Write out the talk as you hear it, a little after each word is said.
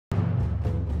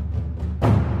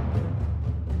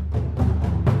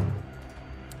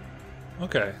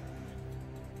Okay.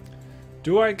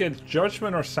 Do I get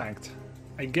Judgment or Sanct?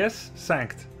 I guess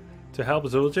Sanct. To help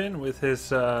Zul'jin with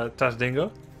his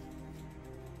Tasdingo.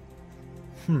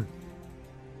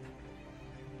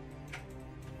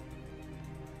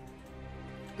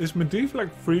 Is Medivh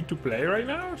like free to play right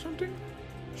now or something?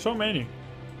 So many.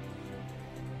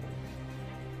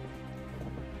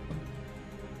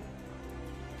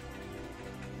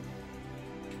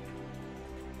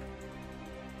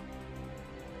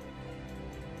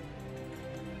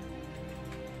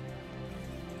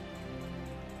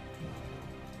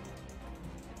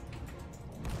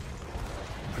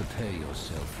 Prepare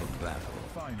yourself for battle,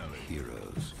 Finally.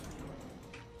 heroes.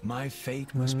 My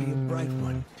fate must be a bright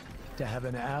one, to have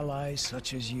an ally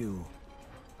such as you.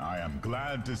 I am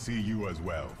glad to see you as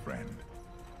well, friend.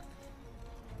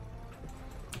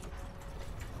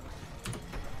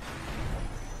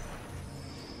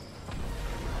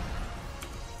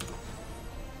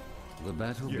 The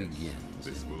battle Yes, begins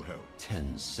this in will help.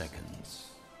 10 seconds.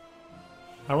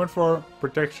 I went for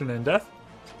protection in death.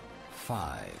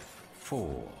 5,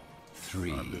 4,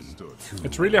 3, Understood. 2.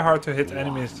 It's really hard to hit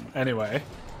enemies anyway.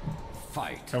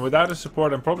 Fight. And without the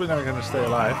support, I'm probably not going to stay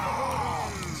alive.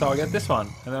 So I'll get this one.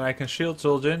 And then I can shield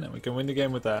Zul'jin and we can win the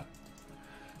game with that.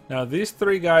 Now these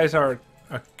three guys are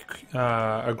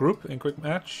a group in quick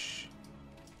match.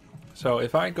 So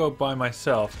if I go by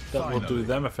myself, that will do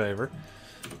them a favor.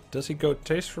 Does he go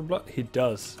taste for blood? He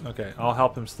does. Okay, I'll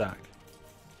help him stack.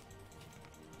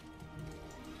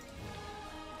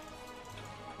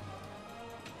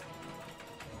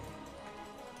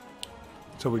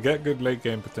 So we get good late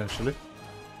game potentially.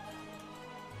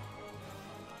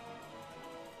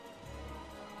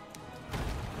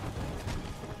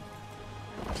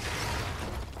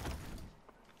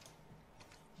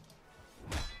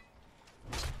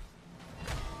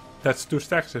 That's 2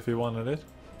 stacks if he wanted it.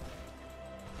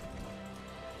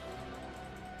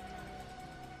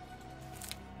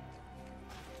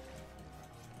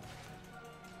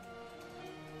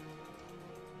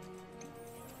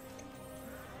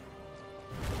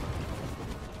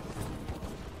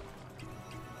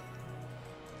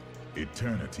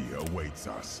 Eternity awaits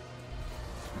us.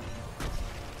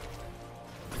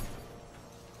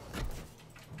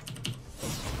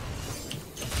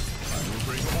 I will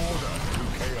bring order to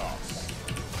chaos.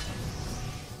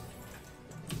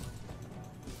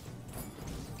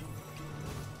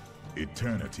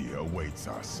 Eternity awaits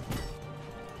us.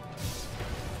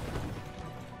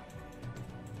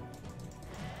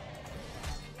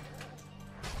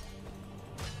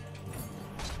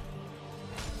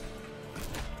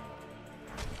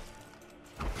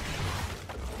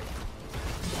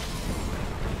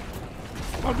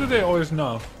 How do they always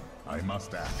know? I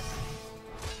must act.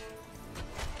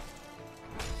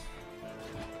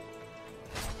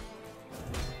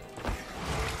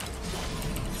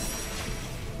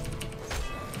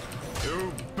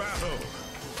 To battle!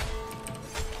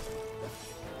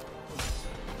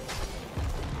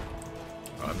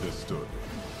 Understood.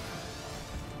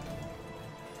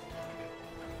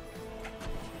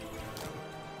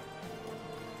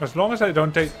 As long as I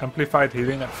don't take amplified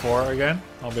healing at 4 again,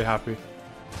 I'll be happy.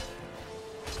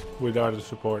 Without the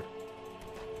support.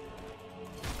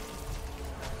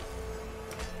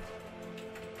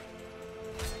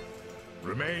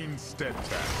 Remain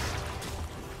steadfast.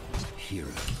 Hero.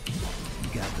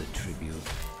 Gather tribute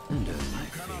and earn my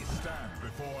Cannot favor. stand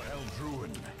before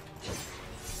Eldruin.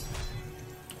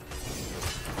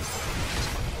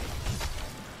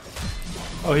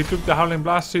 Oh, he took the Howling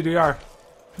Blast CDR.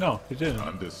 No, he didn't.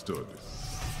 Understood.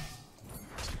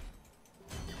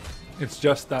 It's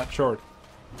just that short.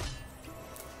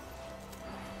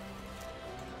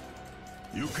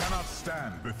 You cannot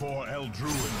stand before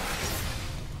Eldruin.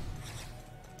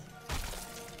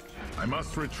 I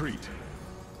must retreat.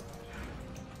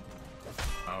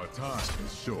 Our time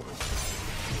is short.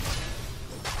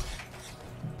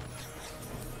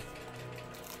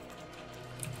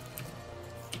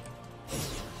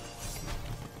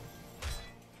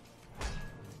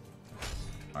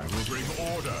 I will bring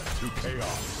order to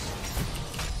chaos.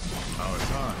 Our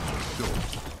time is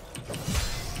short.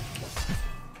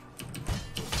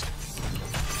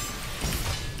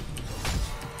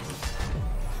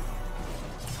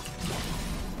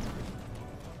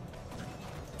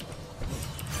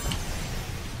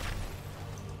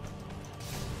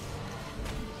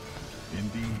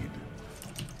 Indeed.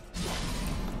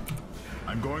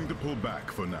 I'm going to pull back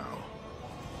for now.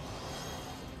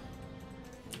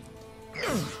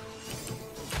 Shall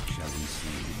we see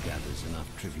who gathers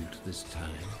enough tribute this time?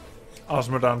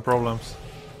 Osmodan problems.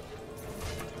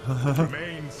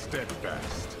 Remain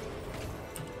steadfast.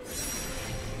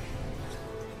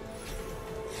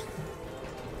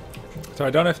 So I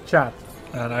don't have chat,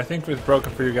 and I think it's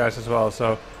broken for you guys as well,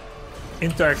 so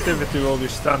interactivity will be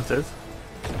stunted.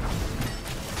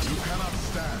 You cannot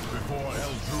stand before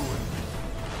El Druid.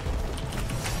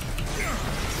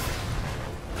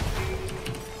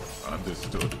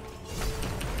 Understood.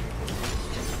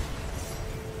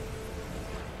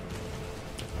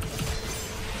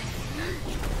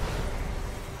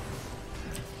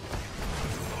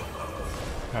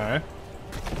 Alright.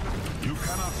 You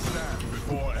cannot stand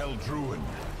before El Druid.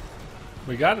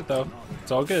 We got it though.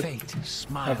 It's all good. Fate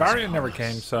smiles Varian upon never us.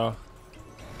 came, so...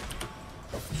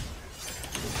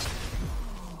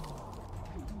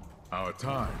 Our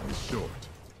time is short.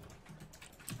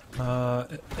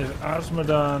 Is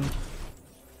Asmodon...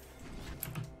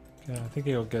 Yeah, I think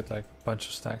he'll get like a bunch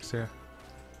of stacks here.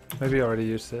 Maybe he already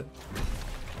used it.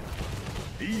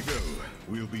 Evil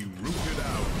will be rooted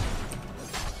out.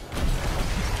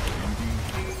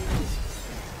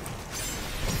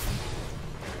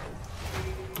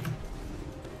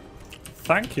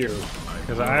 Thank you,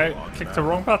 because I clicked the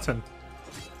wrong button.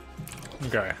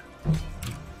 Okay.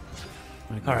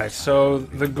 Alright, so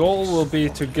the goal will be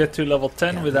to get to level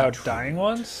 10 without dying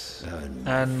once.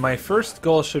 And my first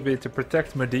goal should be to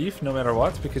protect Medivh no matter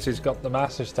what, because he's got the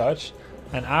Master's Touch.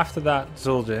 And after that,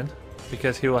 Zul'jin,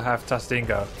 because he will have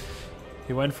Tasdingo.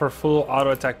 He went for a full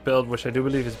auto attack build, which I do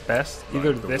believe is best.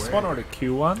 Either this one or the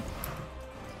Q one.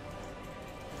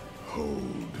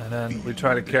 And then we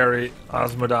try to carry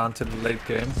Asmodon to the late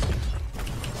game.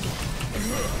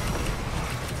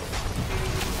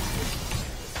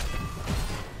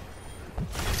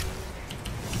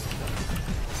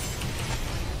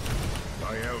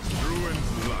 Tyrael's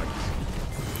Druid's light.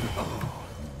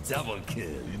 Double kill.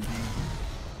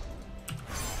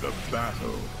 The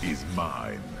battle is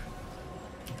mine.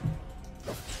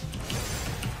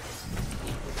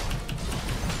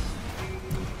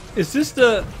 Is this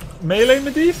the melee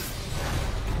Medivh?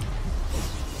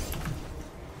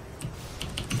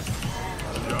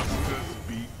 Justice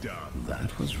be done.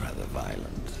 That was rather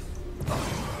violent.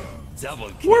 Double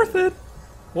kill. Worth it!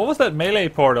 What was that melee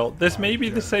portal? This may be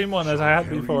the same one as I had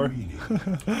before.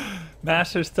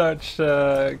 Master's Touch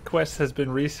quest has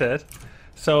been reset.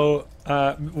 So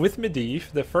with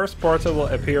Medivh, the first portal will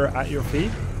appear at your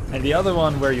feet and the other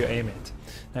one where you aim it.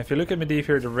 Now if you look at Medivh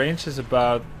here, the range is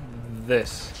about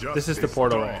this. This is the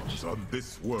portal range. On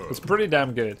this world. It's pretty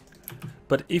damn good.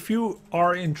 But if you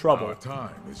are in trouble Our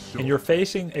time is short. and you're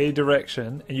facing a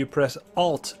direction and you press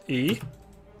Alt-E,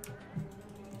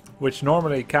 which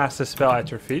normally casts a spell at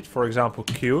your feet, for example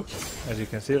Q, as you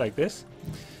can see like this,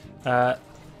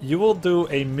 you will do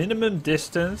a minimum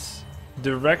distance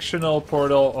directional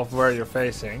portal of where you're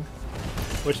facing,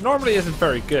 which normally isn't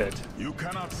very good, You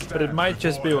cannot stand but it might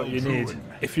just be before what you El need Druid.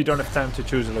 if you don't have time to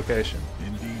choose a location.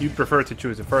 Indeed. You prefer to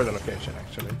choose a further location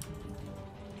actually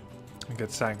and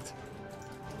get sanked.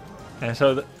 And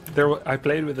so I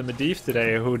played with the Medivh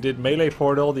today who did melee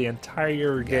portal the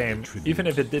entire game, even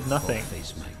if it did nothing.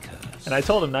 Face my curse. And I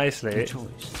told him nicely,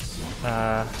 Choice.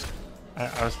 I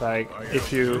was like,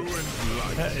 if you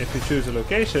choose a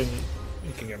location,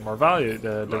 you can get more value.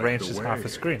 The Like range the is half a way.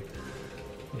 screen.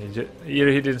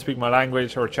 Either he didn't speak my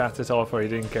language or chat is off or he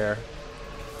didn't care.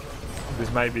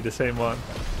 This might be the same one.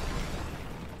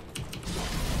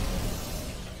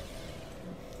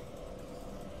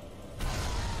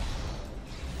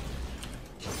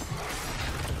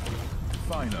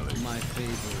 Finally. My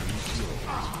favor is yours.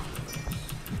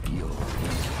 Yours.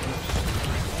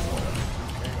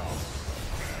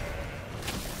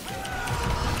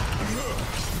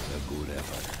 A good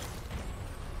effort.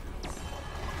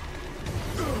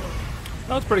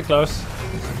 That was pretty close.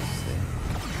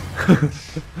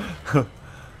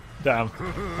 Damn.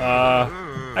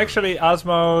 Actually,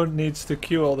 Asmo needs to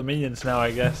queue all the minions now,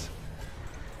 I guess.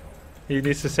 He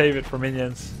needs to save it for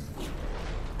minions.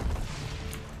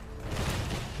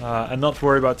 And not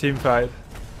worry about team fight.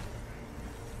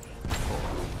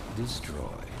 Destroy.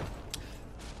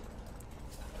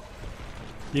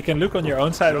 You can look on your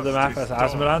own side of the map as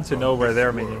Asmodon to know where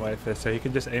their minion wave is, so you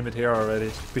can just aim it here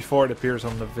already, before it appears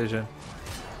on the vision.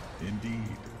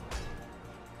 Indeed.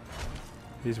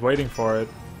 He's waiting for it.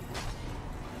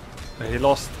 He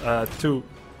lost 2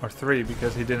 or 3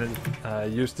 because he didn't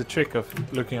use the trick of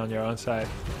looking on your own side.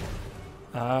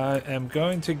 I am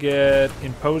going to get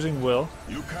Imposing Will.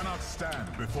 You cannot stand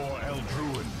before El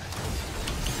Druid.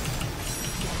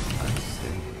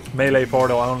 Melee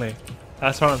portal only.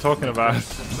 That's what I'm talking about.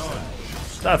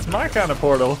 That's my kind of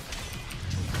portal.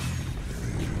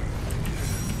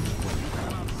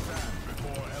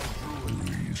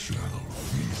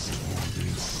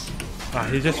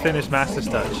 He just finished Master's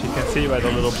Touch. You can see by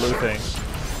the little blue thing.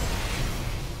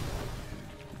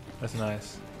 That's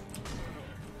nice.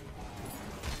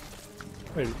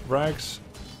 Wait, Rag's...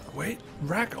 Wait,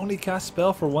 Rag only cast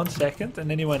spell for 1 second and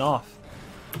then he went off.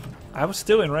 I was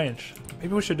still in range.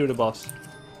 Maybe we should do the boss.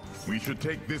 We should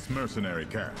take this mercenary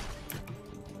camp.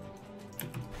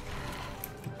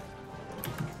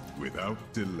 Without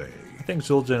delay. I think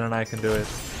Zul'jin and I can do it.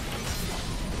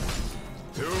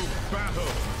 To battle!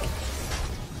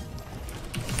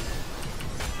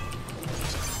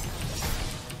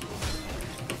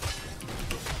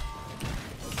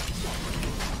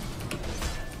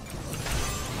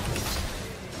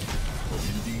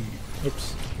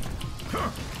 Oops.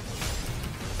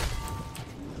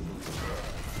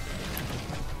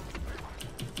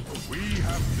 We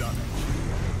have done it.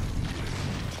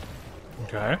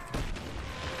 Okay.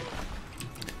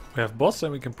 We have boss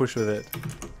and we can push with it.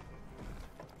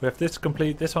 We have this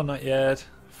complete, this one not yet.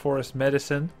 Forest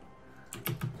medicine.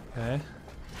 Okay.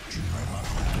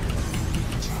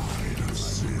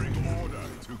 Bring order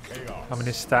to chaos. How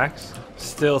many stacks?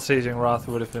 Still Sieging Wrath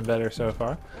would have been better so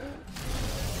far.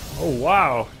 Oh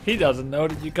wow! He doesn't know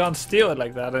that you can't steal it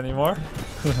like that anymore.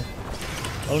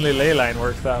 Only Leyline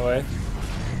works that way.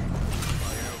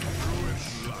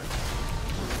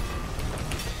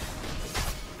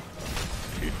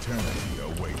 Eternity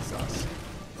awaits us.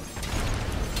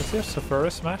 Is there Sephora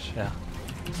Smash? Yeah.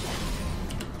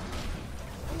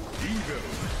 Evil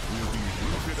will be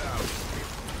rooted out.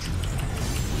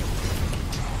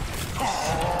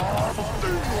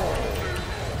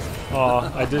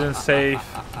 Oh, I didn't save.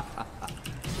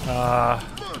 I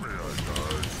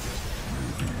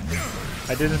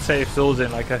didn't save Zul'jin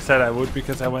like I said I would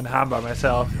because I went ham by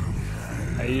myself.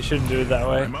 You shouldn't do it that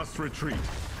way. I must retreat.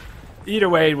 Either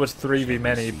way, it was 3v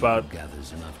many, but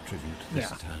Gathers enough tribute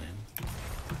this Yeah. time.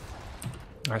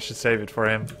 I should save it for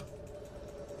him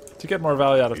to get more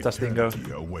value out of Tastingo.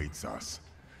 Eternity awaits us.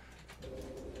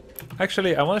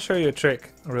 Actually, I want to show you a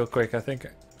trick real quick. I think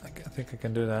I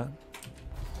can do that.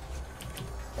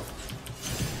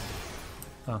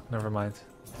 Oh, never mind.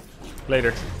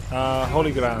 Later.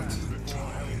 Holy ground.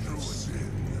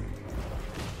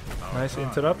 Nice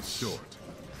interrupts. Short.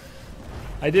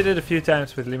 I did it a few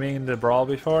times with Liming in the Brawl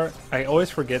before. I always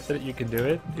forget that you can do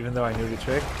it, even though I knew the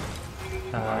trick.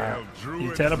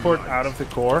 You teleport out of the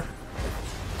core.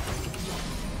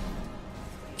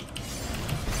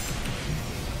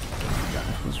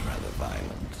 That was rather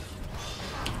violent.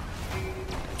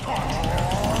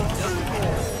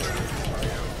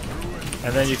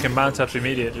 And then you can mount up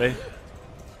immediately.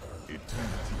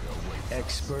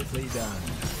 Expertly done.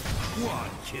 One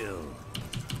kill.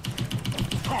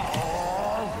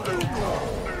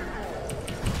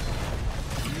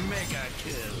 Mega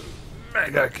kill.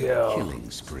 Mega kill. Killing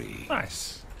spree.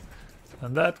 Nice.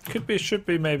 And that should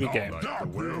be maybe game. That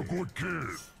will be a good kid.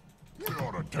 We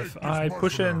ought to take If this I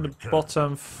push in the mercenary camp.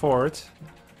 bottom fort,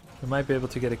 we might be able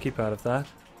to get a keep out of that.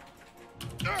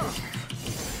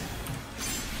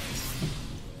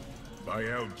 By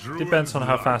El Depends on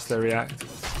how Druid's fast they light. react.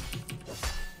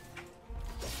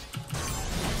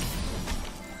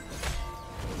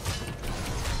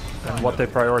 And what they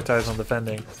prioritize on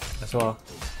defending as well.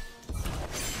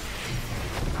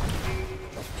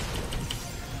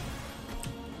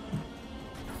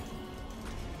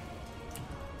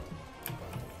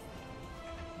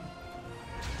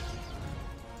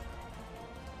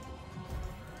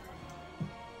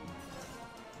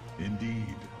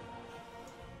 Indeed.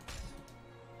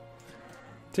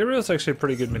 Tyrael's actually a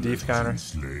pretty good Medivh counter.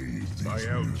 By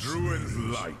El Druid's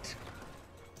light.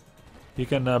 You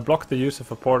can block the use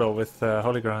of a portal with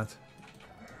Holy Ground.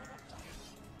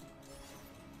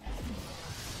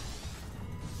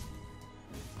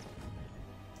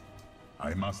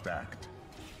 I must act.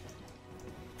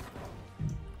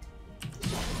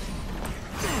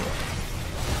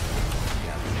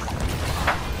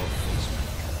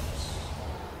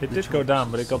 It did go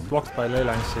down, but it got blocked by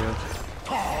Leyline Shield.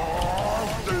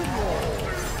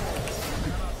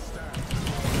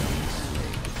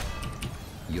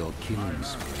 Your killing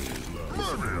spree.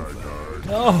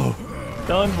 No!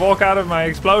 Don't walk out of my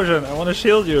explosion. I want to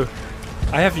shield you.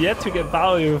 I have yet to get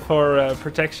value for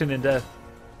protection in death.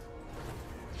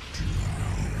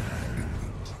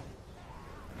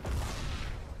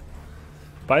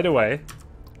 By the way,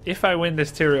 if I win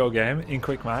this Tyrael game in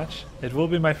quick match, it will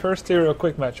be my first Tyrael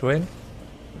quick match win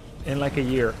in like a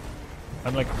year.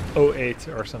 I'm like 08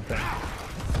 or something.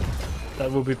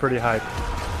 That will be pretty hype.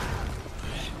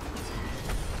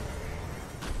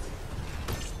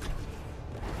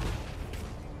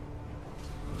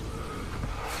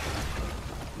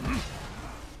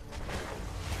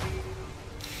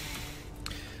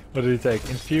 What did he take?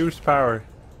 Infused power.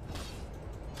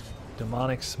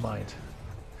 Demonic Smite.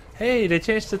 Hey, they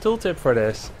changed the tooltip for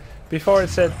this. Before it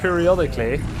said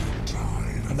periodically,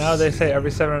 and now they say every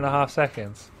 7.5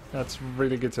 seconds. That's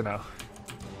really good to know.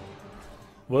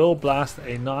 Will blast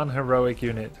a non-heroic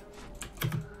unit.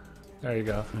 There you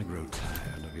go. I grow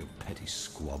tired of your petty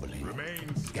squabbling.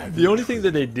 The only thing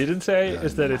that they didn't say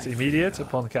is that it's immediate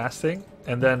upon casting,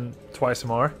 and then twice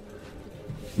more.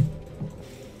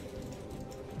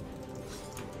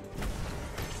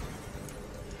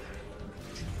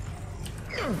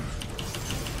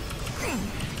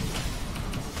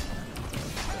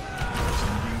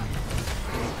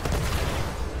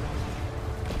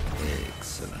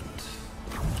 Excellent.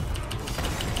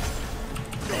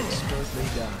 Expertly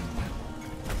done.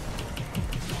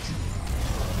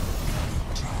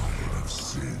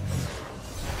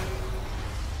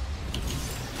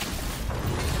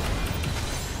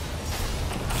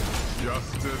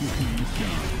 Justice.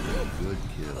 Good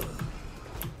kill.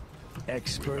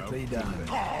 Expertly done.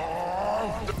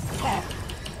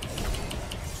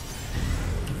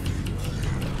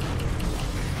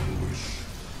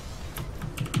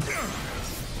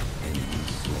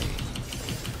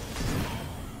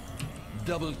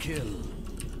 Double kill.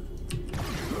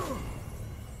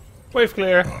 Wave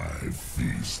clear. I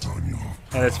feast on your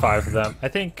And it's 5 of them. I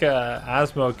think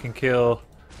Asmo can kill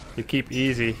the keep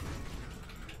easy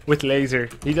with laser.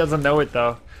 He doesn't know it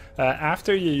though.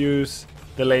 After you use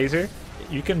the laser,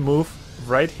 you can move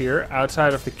right here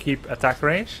outside of the keep attack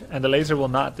range, and the laser will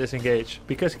not disengage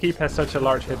because keep has such a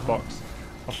large hitbox.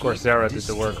 Of course, Zara did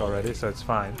the work already, so it's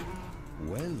fine.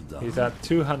 Well done. He's at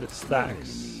 200 stacks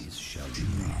These shall be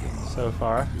regained. so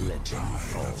far. Let them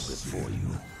fall before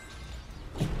you.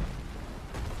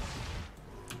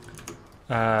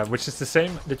 Which is the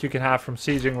same that you can have from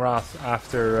Sieging Wrath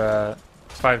after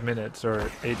 5 minutes or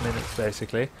 8 minutes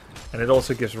basically, and it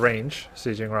also gives range,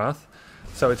 Sieging Wrath.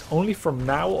 So it's only from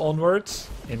now onwards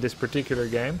in this particular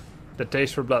game that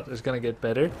Taste for Blood is going to get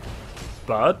better,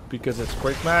 but because it's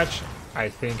quick match, I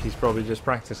think he's probably just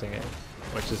practicing it,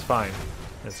 which is fine.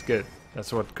 That's good.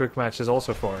 That's what quick match is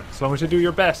also for. As long as you do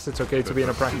your best, it's okay to be in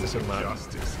a practicing mode.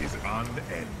 justice is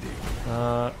unending.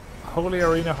 Holy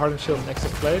Arena, Hardened Shield,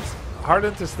 Nexus Blades.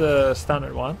 Hardened is the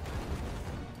standard one.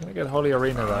 I'm gonna get Holy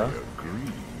Arena though.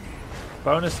 Agree.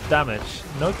 Bonus damage.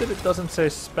 Note that it doesn't say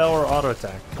spell or auto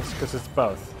attack. That's because it's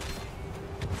both.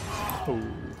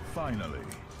 Ooh. Finally.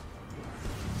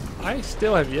 I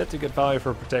still have yet to get value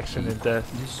for protection in death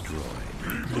Destroy.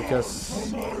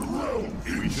 because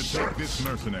We should take this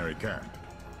mercenary camp.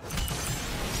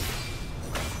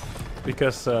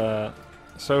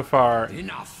 so far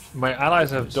Enough. my allies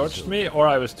have dodged me or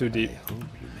I was too deep. Hope you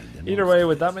made the Either way,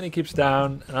 with that many keeps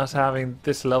down and us having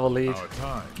this level lead, Our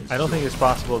time is I don't think it's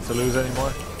possible to lose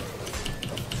anymore.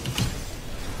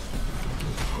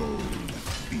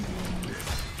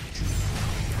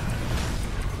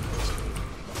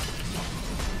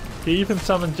 He even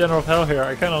summoned General of Hell here.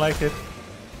 I kind of like it.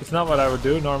 It's not what I would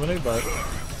do normally, but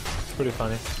it's pretty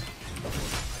funny.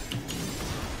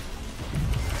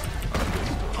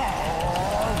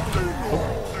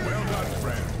 well done,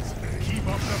 friends. Keep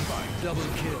up the fight. double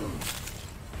kill.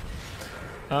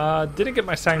 Didn't get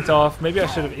my Sanct off. Maybe I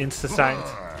should have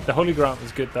insta-Sanct. The Holy Ground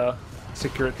was good though.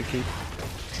 Secured the keep.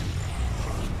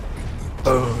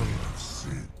 Boom.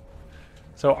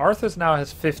 So Arthas now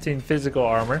has 15 physical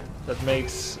armor. That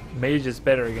makes mages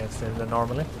better against him than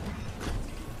normally.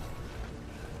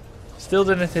 Still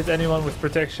didn't hit anyone with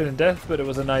protection and death, but it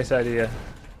was a nice idea.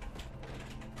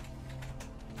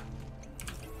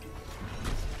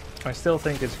 I still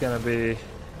think it's gonna be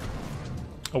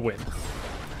a win.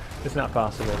 It's not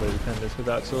possible to defend this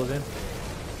without Zul'jin.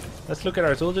 Let's look at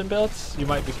our Zul'jin builds. You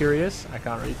might be curious. I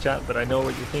can't read chat, but I know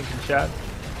what you think in chat.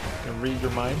 I can read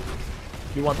your mind.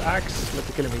 You want Axe, let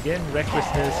the killing begin.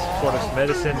 Recklessness, Forest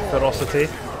Medicine, Ferocity,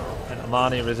 and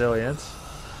Amani Resilience.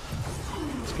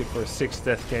 Let's go for a 6th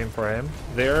death game for him.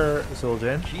 There,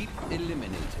 Zul'jin. Keep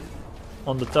eliminated.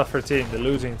 On the tougher team, the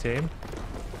losing team.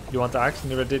 You want Axe,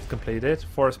 Nira did complete it.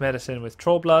 Forest Medicine with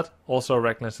Troll Blood, also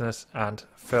Recklessness and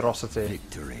Ferocity.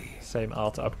 Victory. Same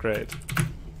alt upgrade.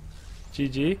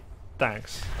 GG,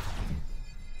 thanks.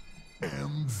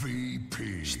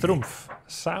 MVP. Strumpf.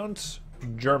 Sounds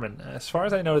German. As far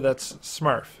as I know, that's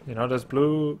Smurf. You know, those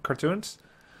blue cartoons?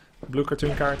 Blue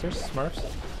cartoon characters? Smurfs?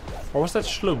 Or was that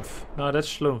Schlumpf? No, that's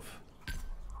Schlumpf.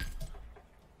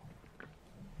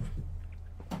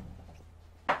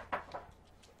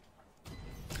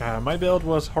 My build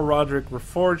was Horadric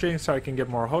Reforging, so I can get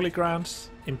more Holy Grounds.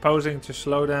 Imposing to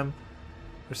slow them.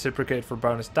 Reciprocate for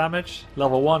bonus damage.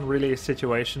 Level 1 really is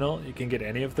situational. You can get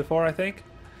any of the 4, I think.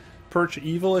 Purge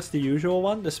Evil is the usual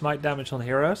one. The smite damage on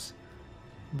heroes.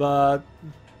 But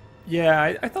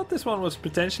yeah, I thought this one was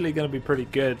potentially going to be pretty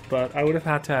good, but I would have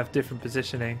had to have different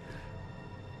positioning.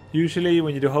 Usually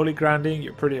when you do holy grounding,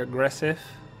 you're pretty aggressive.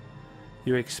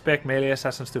 You expect melee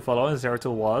assassins to follow, and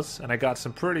Zeratul was, and I got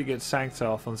some pretty good sancts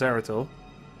off on Zeratul.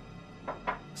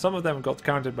 Some of them got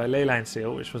countered by Leyline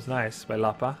Seal, which was nice, by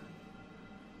Lappa.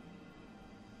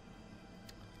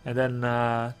 And then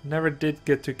never did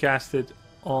get to cast it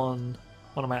on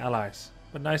one of my allies.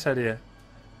 But nice idea.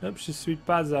 Nope, je suis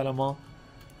pas allemand.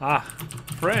 Ah,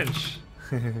 French.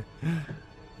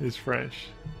 It's French.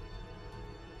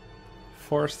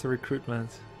 Forced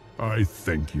recruitment. I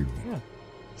thank you. Yeah.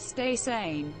 Stay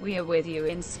sane. We are with you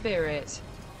in spirit.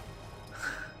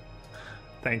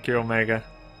 Thank you, Omega.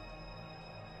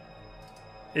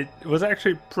 It was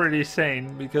actually pretty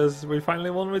sane because we finally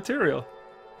won with Tyrael.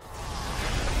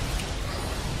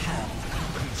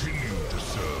 Continue to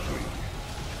serve me.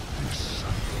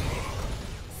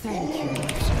 Thank you.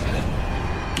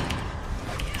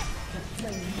 The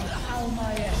flame of all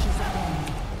my ashes again.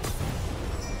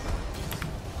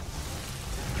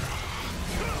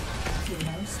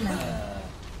 Hero slain.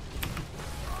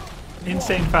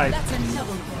 Insane fight. That's a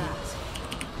double that.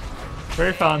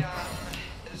 Very fun.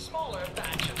 A smaller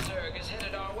batch of Zerg is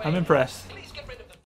headed our way. I'm impressed.